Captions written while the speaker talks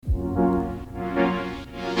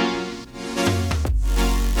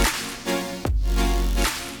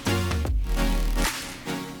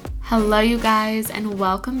Hello, you guys, and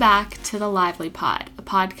welcome back to the Lively Pod, a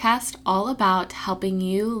podcast all about helping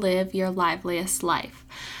you live your liveliest life.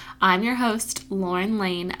 I'm your host, Lauren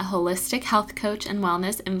Lane, a holistic health coach and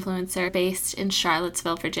wellness influencer based in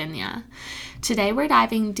Charlottesville, Virginia. Today, we're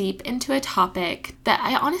diving deep into a topic that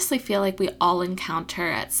I honestly feel like we all encounter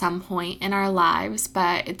at some point in our lives,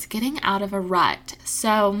 but it's getting out of a rut.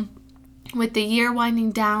 So, with the year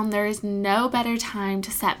winding down, there is no better time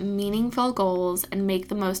to set meaningful goals and make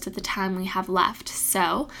the most of the time we have left.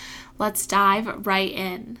 So let's dive right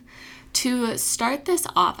in. To start this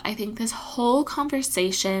off, I think this whole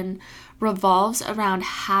conversation revolves around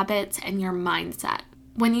habits and your mindset.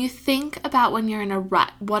 When you think about when you're in a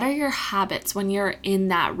rut, what are your habits when you're in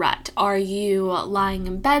that rut? Are you lying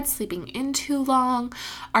in bed, sleeping in too long?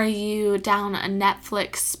 Are you down a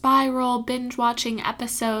Netflix spiral, binge watching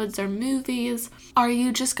episodes or movies? Are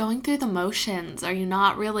you just going through the motions? Are you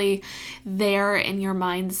not really there in your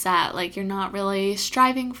mindset? Like you're not really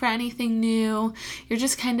striving for anything new. You're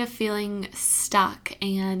just kind of feeling stuck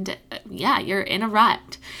and you're in a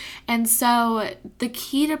rut. And so the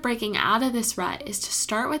key to breaking out of this rut is to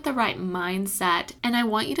start with the right mindset. And I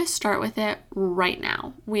want you to start with it right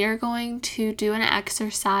now. We are going to do an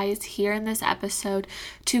exercise here in this episode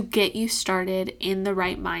to get you started in the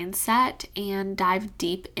right mindset and dive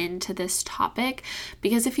deep into this topic.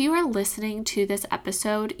 Because if you are listening to this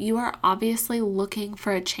episode, you are obviously looking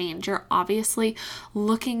for a change. You're obviously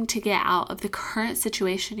looking to get out of the current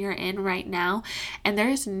situation you're in right now. And there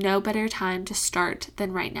is no better time to start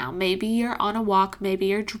than right now. Maybe you're on a walk, maybe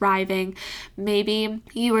you're driving, maybe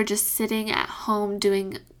you are just sitting at home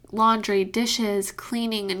doing laundry, dishes,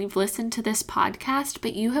 cleaning, and you've listened to this podcast,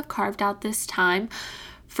 but you have carved out this time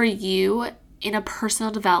for you in a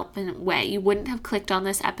personal development way. You wouldn't have clicked on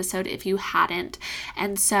this episode if you hadn't.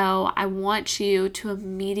 And so I want you to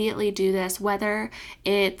immediately do this, whether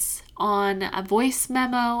it's on a voice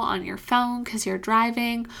memo on your phone because you're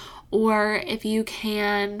driving, or if you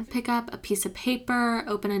can pick up a piece of paper,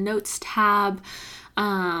 open a notes tab,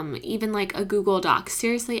 even like a Google Doc.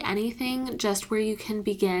 Seriously, anything just where you can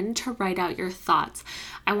begin to write out your thoughts.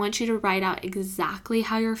 I want you to write out exactly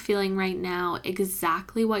how you're feeling right now,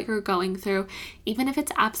 exactly what you're going through, even if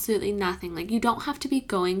it's absolutely nothing. Like you don't have to be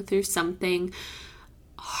going through something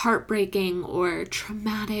heartbreaking or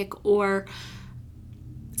traumatic or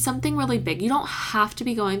something really big. You don't have to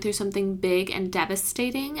be going through something big and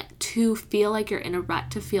devastating to feel like you're in a rut,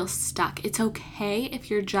 to feel stuck. It's okay if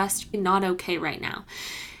you're just not okay right now.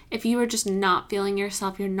 If you are just not feeling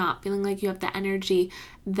yourself, you're not feeling like you have the energy,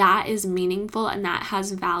 that is meaningful and that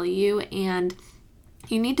has value, and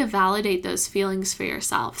you need to validate those feelings for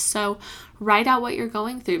yourself. So write out what you're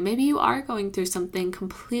going through. Maybe you are going through something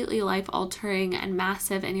completely life-altering and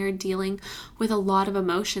massive and you're dealing with a lot of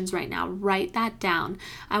emotions right now. Write that down.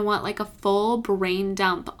 I want like a full brain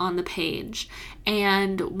dump on the page.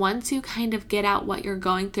 And once you kind of get out what you're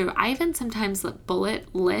going through, I even sometimes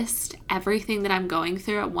bullet list everything that I'm going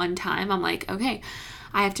through at one time. I'm like, okay,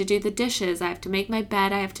 I have to do the dishes, I have to make my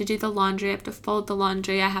bed, I have to do the laundry, I have to fold the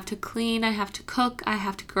laundry, I have to clean, I have to cook, I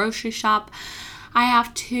have to grocery shop, I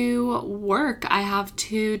have to work, I have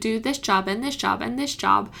to do this job and this job and this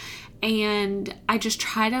job. And I just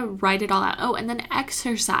try to write it all out. Oh, and then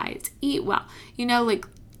exercise, eat well. Like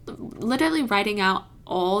literally writing out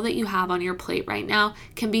all that you have on your plate right now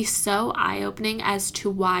can be so eye-opening as to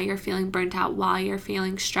why you're feeling burnt out, why you're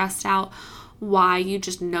feeling stressed out, why you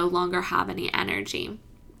just no longer have any energy.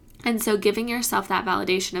 And so giving yourself that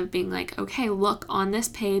validation of being like, okay, look on this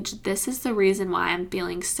page, this is the reason why I'm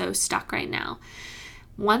feeling so stuck right now.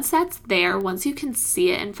 Once that's there, once you can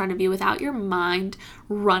see it in front of you without your mind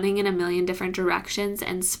running in a million different directions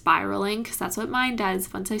and spiraling, because that's what mine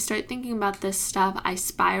does. Once I start thinking about this stuff, I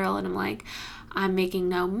spiral and I'm like, I'm making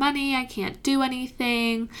no money, I can't do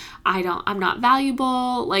anything, I'm not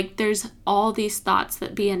valuable. Like there's all these thoughts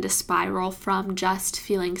that begin to spiral from just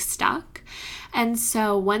feeling stuck. And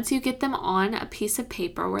so once you get them on a piece of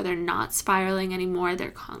paper where they're not spiraling anymore, they're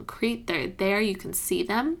concrete, they're there, you can see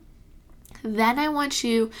them, then I want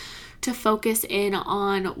you to focus in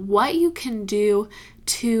on what you can do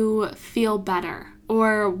to feel better,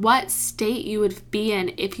 or what state you would be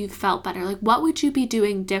in if you felt better. Like what would you be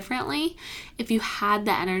doing differently if you had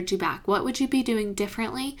the energy back? What would you be doing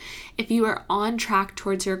differently if you were on track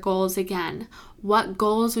towards your goals again? What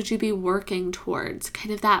goals would you be working towards?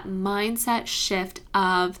 Kind of that mindset shift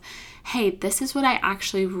of, hey, this is what I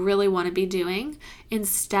actually really want to be doing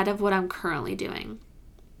instead of what I'm currently doing.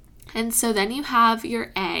 And so then you have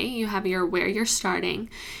your A, you have your where you're starting,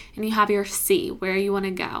 and you have your C, where you want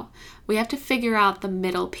to go. We have to figure out the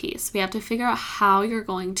middle piece. We have to figure out how you're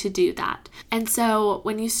going to do that. And so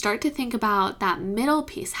when you start to think about that middle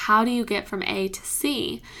piece, how do you get from A to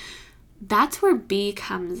C? That's where B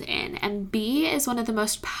comes in. And B is one of the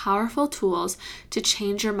most powerful tools to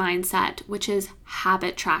change your mindset, which is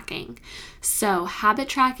habit tracking. So habit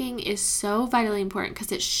tracking is so vitally important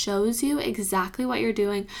because it shows you exactly what you're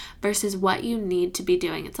doing versus what you need to be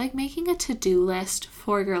doing. It's like making a to-do list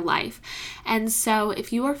for your life. And so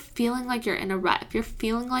if you are feeling like you're in a rut, if you're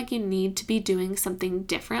feeling like you need to be doing something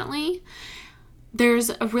differently,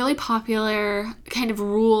 there's a really popular kind of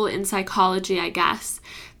rule in psychology, I guess,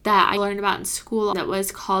 that I learned about in school that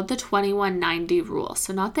was called the 21-90 rule.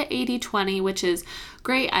 So not the 80-20, which is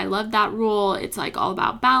great. I love that rule. It's like all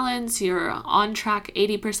about balance. You're on track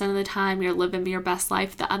 80% of the time. You're living your best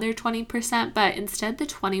life the other 20%. But instead, the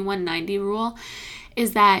 21-90 rule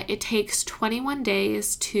is that it takes 21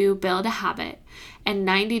 days to build a habit and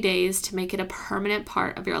 90 days to make it a permanent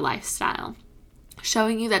part of your lifestyle,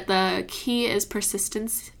 showing you that the key is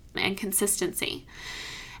persistence and consistency.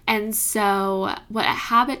 And so what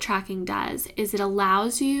habit tracking does is it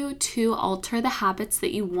allows you to alter the habits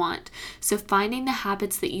that you want. So finding the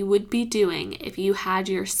habits that you would be doing if you had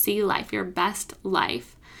your C life, your best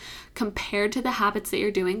life, compared to the habits that you're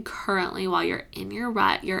doing currently while you're in your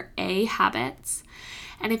rut, your A habits.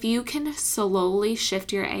 And if you can slowly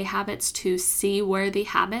shift your A habits to C-worthy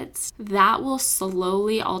habits, that will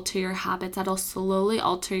slowly alter your habits. That'll slowly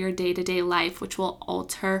alter your day-to-day life, which will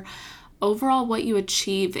alter overall what you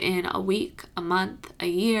achieve in a week, a month, a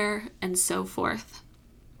year, and so forth.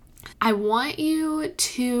 I want you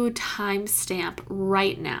to timestamp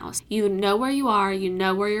right now. You know where you are, you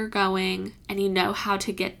know where you're going, and you know how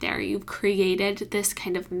to get there. You've created this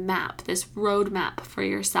kind of map, this roadmap for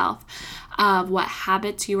yourself of what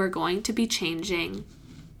habits you are going to be changing.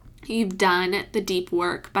 You've done the deep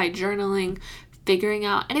work by journaling, figuring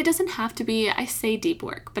out, and it doesn't have to be, I say deep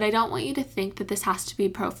work, but I don't want you to think that this has to be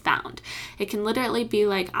profound. It can literally be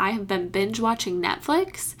like, I have been binge watching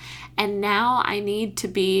Netflix and now I need to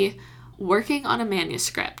be working on a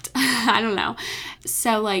manuscript. I don't know.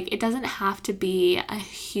 So like, it doesn't have to be a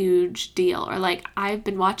huge deal, or like, I've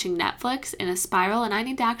been watching Netflix in a spiral and I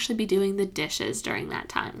need to actually be doing the dishes during that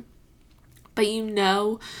time. But you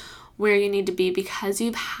know where you need to be because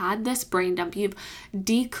you've had this brain dump. You've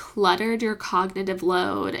decluttered your cognitive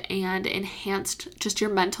load and enhanced just your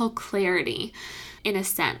mental clarity in a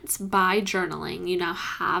sense by journaling. You now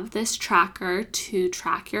have this tracker to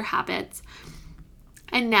track your habits.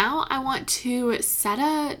 And now I want to set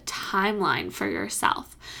a timeline for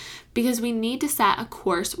yourself, because we need to set a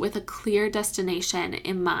course with a clear destination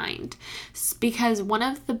in mind. Because one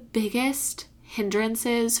of the biggest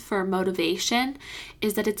hindrances for motivation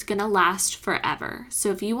is that it's going to last forever. So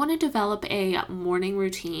if you want to develop a morning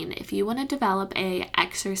routine, if you want to develop a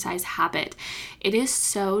exercise habit, it is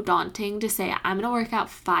so daunting to say, I'm going to work out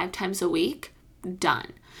 5 times a week,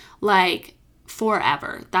 done. Like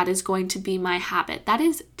forever. That is going to be my habit. That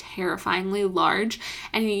is terrifyingly large,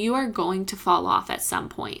 and you are going to fall off at some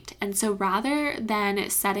point. And so rather than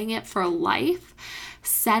setting it for life,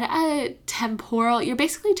 set a temporal, you're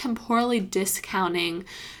basically temporally discounting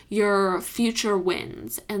your future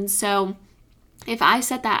wins. And so if I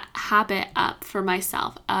set that habit up for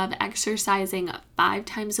myself of exercising 5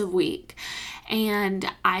 times a week, and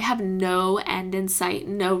I have no end in sight,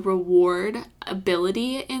 no reward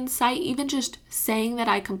ability in sight, even just saying that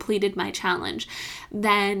I completed my challenge,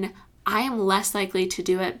 then I am less likely to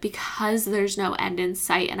do it because there's no end in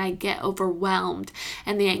sight, and I get overwhelmed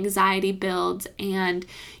and the anxiety builds, and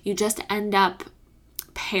you just end up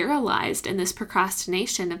paralyzed in this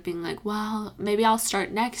procrastination of being like, well, maybe I'll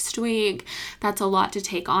start next week. That's a lot to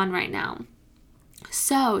take on right now.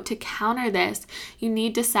 So to counter this, you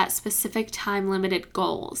need to set specific time-limited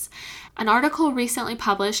goals. An article recently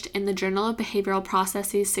published in the Journal of Behavioral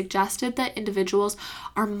Processes suggested that individuals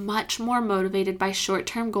are much more motivated by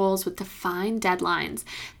short-term goals with defined deadlines,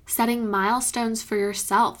 setting milestones for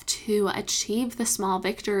yourself to achieve the small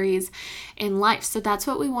victories in life. So that's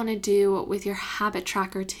what we want to do with your habit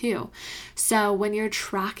tracker too. So when you're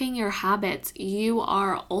tracking your habits, you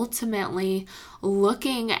are ultimately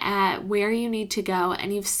looking at where you need to go,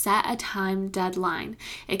 and you've set a time deadline.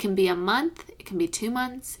 It can be a month, it can be 2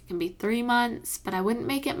 months, it can be 3 months, but I wouldn't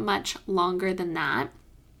make it much longer than that.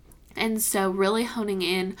 And so really honing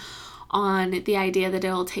in on the idea that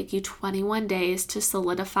it'll take you 21 days to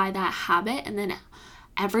solidify that habit, and then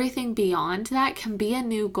everything beyond that can be a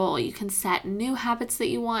new goal. You can set new habits that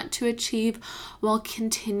you want to achieve while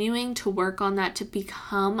continuing to work on that to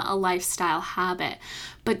become a lifestyle habit.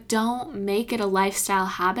 But don't make it a lifestyle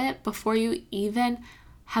habit before you even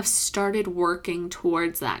have started working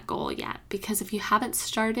towards that goal yet. Because if you haven't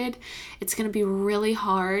started, it's going to be really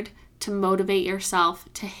hard to motivate yourself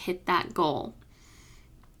to hit that goal.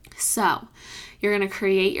 So you're going to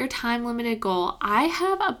create your time-limited goal. I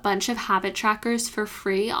have a bunch of habit trackers for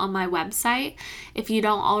free on my website. If you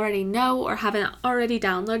don't already know or haven't already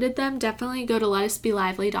downloaded them, definitely go to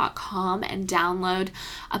letusbelively.com and download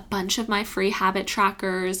a bunch of my free habit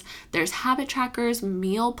trackers. There's habit trackers,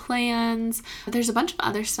 meal plans. There's a bunch of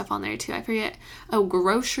other stuff on there too. I forget.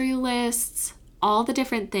 Grocery lists, all the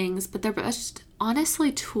different things, but they're just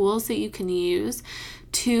honestly tools that you can use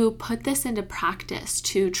to put this into practice,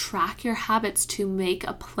 to track your habits, to make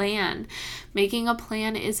a plan. Making a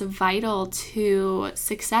plan is vital to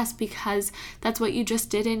success because that's what you just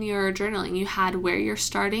did in your journaling. You had where you're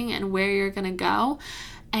starting and where you're going to go.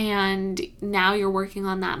 And now you're working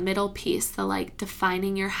on that middle piece, the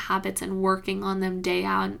defining your habits and working on them day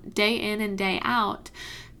in and day out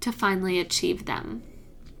to finally achieve them.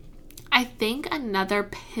 I think another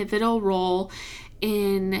pivotal role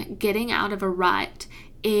in getting out of a rut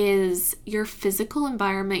is your physical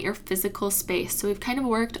environment, your physical space. So we've kind of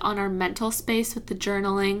worked on our mental space with the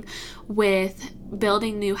journaling, with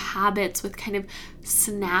building new habits, with kind of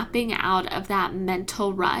snapping out of that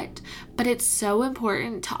mental rut. But it's so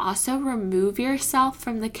important to also remove yourself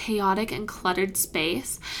from the chaotic and cluttered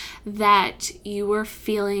space that you were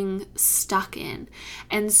feeling stuck in.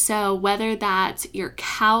 And so whether that's your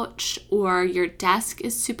couch or your desk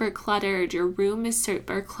is super cluttered, your room is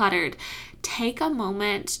super cluttered, take a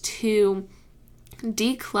moment to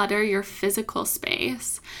declutter your physical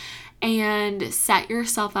space and set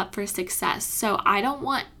yourself up for success. So I don't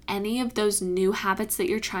want any of those new habits that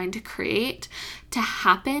you're trying to create to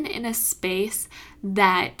happen in a space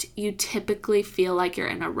that you typically feel like you're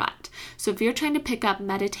in a rut. So if you're trying to pick up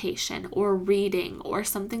meditation or reading or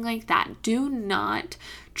something like that, do not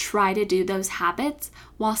try to do those habits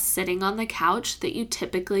while sitting on the couch that you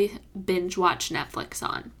typically binge watch Netflix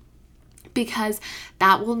on, because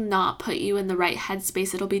that will not put you in the right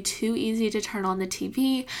headspace. It'll be too easy to turn on the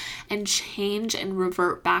TV and change and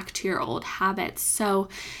revert back to your old habits. So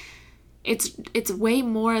it's way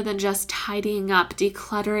more than just tidying up,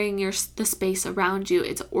 decluttering the space around you.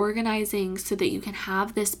 It's organizing so that you can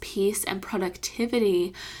have this peace and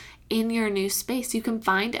productivity in your new space. You can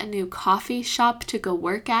find a new coffee shop to go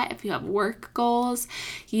work at if you have work goals.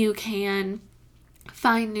 You can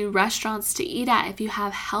find new restaurants to eat at if you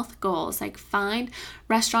have health goals. Find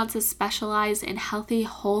restaurants that specialize in healthy,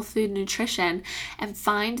 whole food nutrition and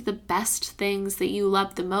find the best things that you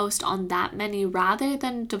love the most on that menu rather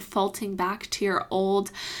than defaulting back to your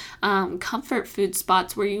old comfort food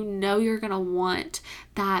spots where you know you're going to want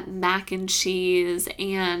that mac and cheese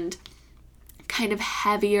and kind of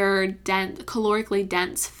heavier, calorically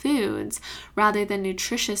dense foods rather than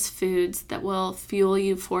nutritious foods that will fuel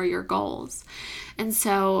you for your goals. And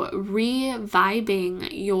so reviving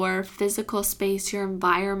your physical space, your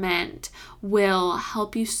environment will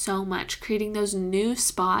help you so much, creating those new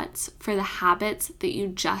spots for the habits that you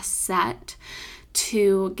just set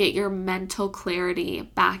to get your mental clarity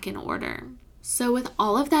back in order. So with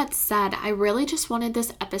all of that said, I really just wanted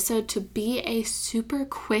this episode to be a super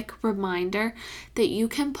quick reminder that you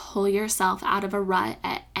can pull yourself out of a rut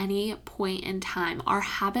at any point in time. Our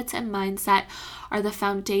habits and mindset are the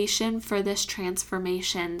foundation for this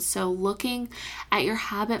transformation. So looking at your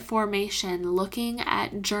habit formation, looking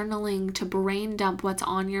at journaling to brain dump what's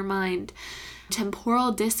on your mind,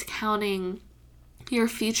 temporal discounting your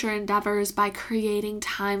future endeavors by creating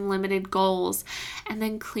time-limited goals and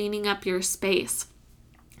then cleaning up your space.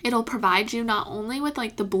 It'll provide you not only with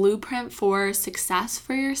the blueprint for success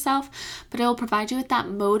for yourself, but it'll provide you with that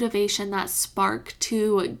motivation, that spark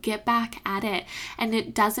to get back at it. And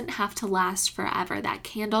it doesn't have to last forever. That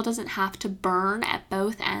candle doesn't have to burn at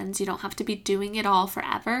both ends. You don't have to be doing it all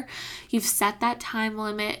forever. You've set that time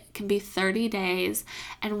limit. It can be 30 days.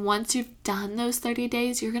 And once you've done those 30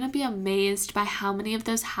 days, you're going to be amazed by how many of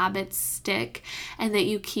those habits stick and that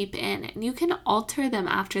you keep in. And you can alter them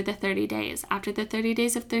after the 30 days. After the 30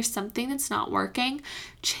 days, if there's something that's not working,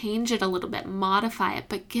 change it a little bit, modify it,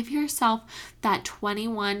 but give yourself that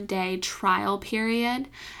 21-day trial period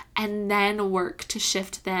and then work to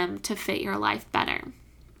shift them to fit your life better.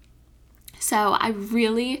 So I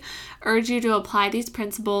really urge you to apply these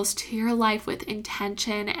principles to your life with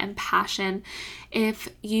intention and passion. If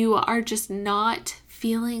you are just not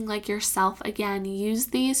feeling like yourself again, use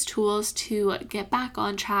these tools to get back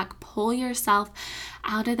on track, pull yourself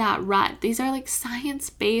out of that rut. These are like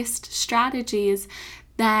science-based strategies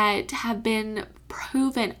that have been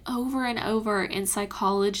proven over and over in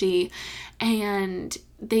psychology, and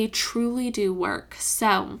they truly do work.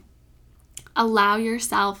 So allow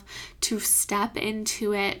yourself to step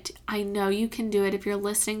into it. I know you can do it. If you're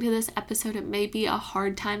listening to this episode, it may be a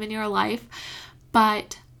hard time in your life,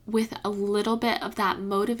 but with a little bit of that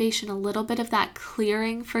motivation, a little bit of that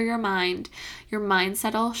clearing for your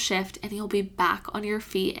mindset will shift and you'll be back on your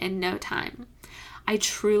feet in no time. I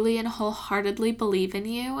truly and wholeheartedly believe in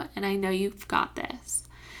you, and I know you've got this.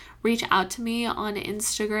 Reach out to me on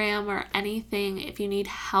Instagram or anything if you need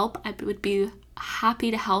help. I would be happy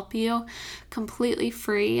to help you, completely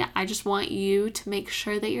free. I just want you to make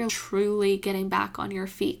sure that you're truly getting back on your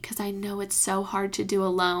feet, because I know it's so hard to do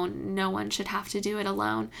alone. No one should have to do it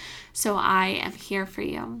alone. So I am here for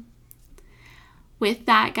you. With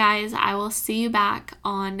that, guys, I will see you back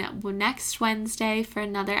on next Wednesday for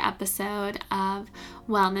another episode of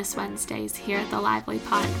Wellness Wednesdays here at the Lively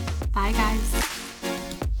Pod. Bye, guys.